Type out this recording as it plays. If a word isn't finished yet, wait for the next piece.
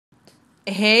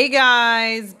Hey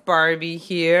guys, Barbie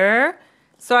here.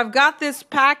 So I've got this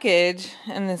package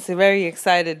and this very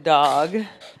excited dog.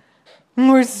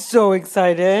 We're so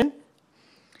excited.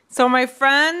 So my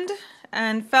friend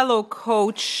and fellow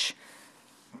coach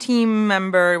team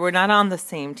member, we're not on the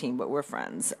same team, but we're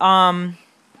friends.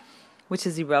 Which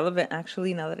is irrelevant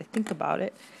actually now that I think about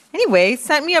it. Anyway,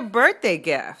 sent me a birthday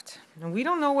gift. And we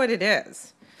don't know what it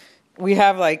is. We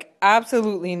have like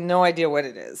absolutely no idea what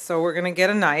it is. So we're gonna get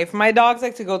a knife. My dogs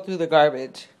like to go through the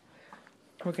garbage.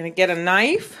 We're gonna get a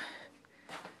knife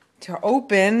to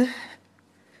open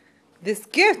this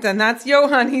gift, and that's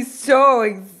Johan. He's so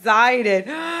excited.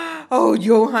 Oh,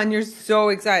 Johan, you're so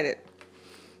excited.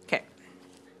 Okay.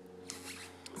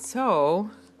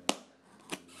 So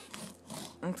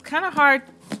it's kind of hard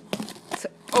to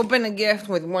open a gift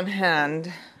with one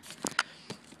hand.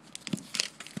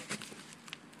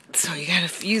 So you gotta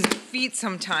use your feet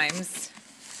sometimes.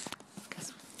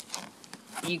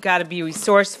 You gotta be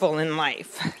resourceful in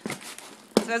life.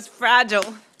 So that's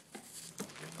fragile.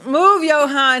 Move,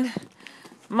 Johan.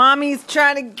 Mommy's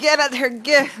trying to get at her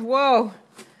gift. Whoa.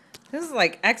 This is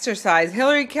like exercise.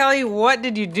 Hillary Kelly, what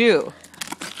did you do?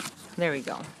 There we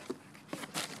go.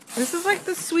 This is like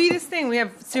the sweetest thing. We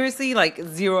have seriously like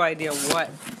zero idea what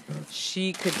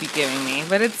she could be giving me.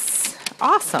 But it's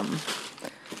awesome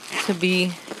to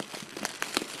be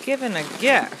given a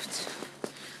gift.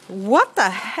 What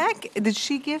the heck did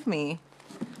she give me?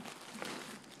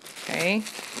 Okay.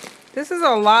 This is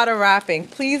a lot of wrapping.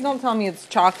 Please don't tell me it's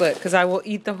chocolate because I will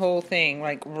eat the whole thing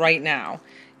like right now.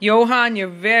 Johan, you're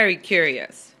very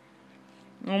curious.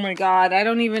 Oh my God. I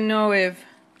don't even know if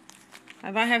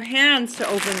I have hands to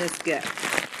open this gift.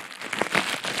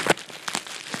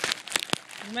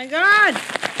 Oh my God.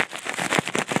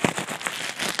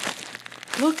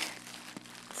 Look.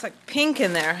 It's like pink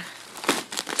in there.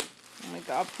 Oh my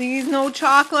God, please no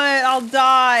chocolate. I'll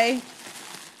die.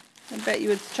 I bet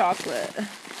you it's chocolate.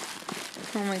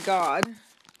 Oh my God.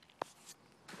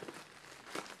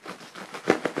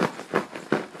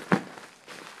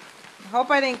 I hope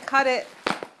I didn't cut it.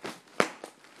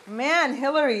 Man,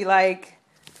 Hillary, like,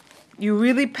 you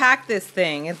really packed this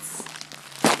thing. It's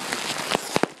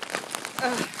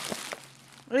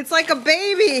like a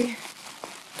baby.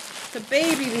 It's a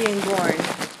baby being born.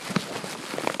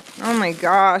 Oh my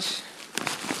gosh.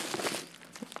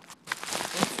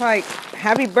 It's like,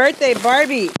 happy birthday,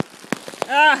 Barbie.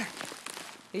 Ah,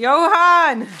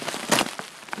 Johan.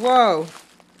 Whoa,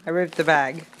 I ripped the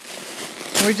bag.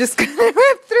 We're just gonna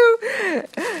rip through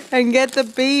and get the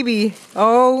baby.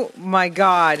 Oh my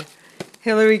God.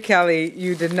 Hillary Kelly,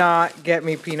 you did not get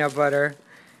me peanut butter.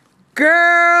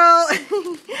 Girl.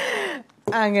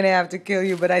 I'm gonna have to kill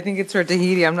you, but I think it's for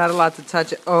Tahiti. I'm not allowed to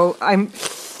touch it. Oh,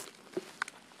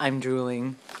 I'm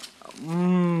drooling.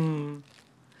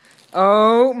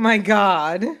 Oh my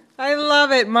God. I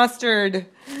love it. Mustard.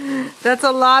 That's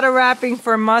a lot of wrapping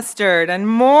for mustard and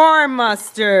more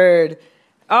mustard.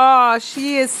 Oh,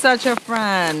 she is such a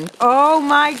friend. Oh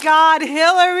my God,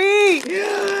 Hillary.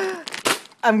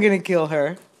 I'm gonna kill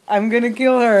her. I'm gonna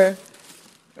kill her.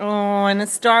 Oh, and a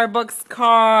Starbucks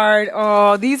card.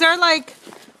 Oh, these are like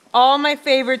all my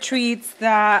favorite treats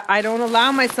that I don't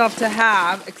allow myself to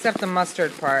have, except the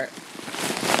mustard part.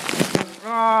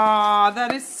 Oh,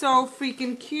 that is so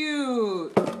freaking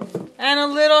cute. And a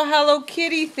little Hello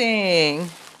Kitty thing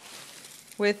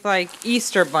with like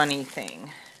Easter bunny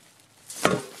thing.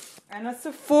 And a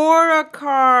Sephora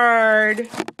card.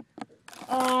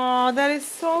 Oh, that is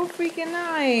so freaking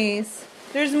nice.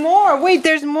 There's more. Wait,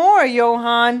 there's more,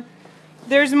 Johan.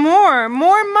 There's more.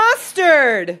 More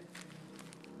mustard.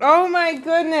 Oh my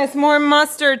goodness, more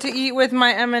mustard to eat with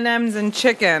my M&Ms and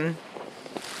chicken.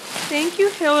 Thank you,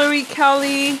 Hillary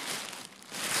Kelly.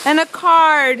 And a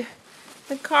card.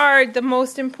 The card, the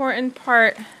most important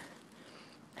part.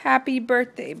 Happy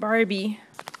birthday, Barbie.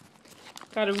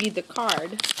 Gotta read the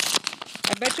card.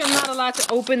 I bet you I'm not allowed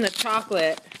to open the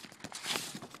chocolate.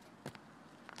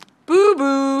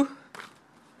 Boo-boo.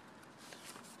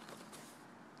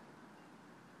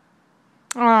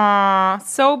 Aw,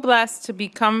 so blessed to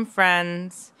become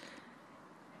friends.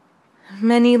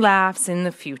 Many laughs in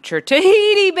the future.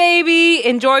 Tahiti, baby!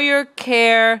 Enjoy your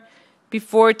care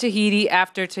before Tahiti,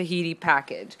 after Tahiti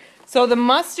package. So the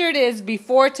mustard is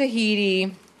before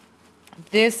Tahiti.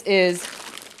 This is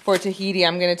for Tahiti.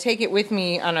 I'm going to take it with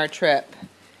me on our trip.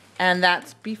 And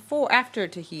that's after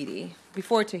Tahiti.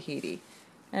 Before Tahiti.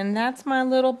 And that's my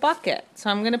little bucket. So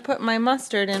I'm going to put my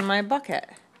mustard in my bucket.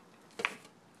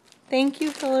 Thank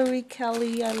you, Hillary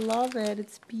Kelly. I love it.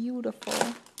 It's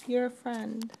beautiful. You're a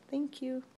friend. Thank you.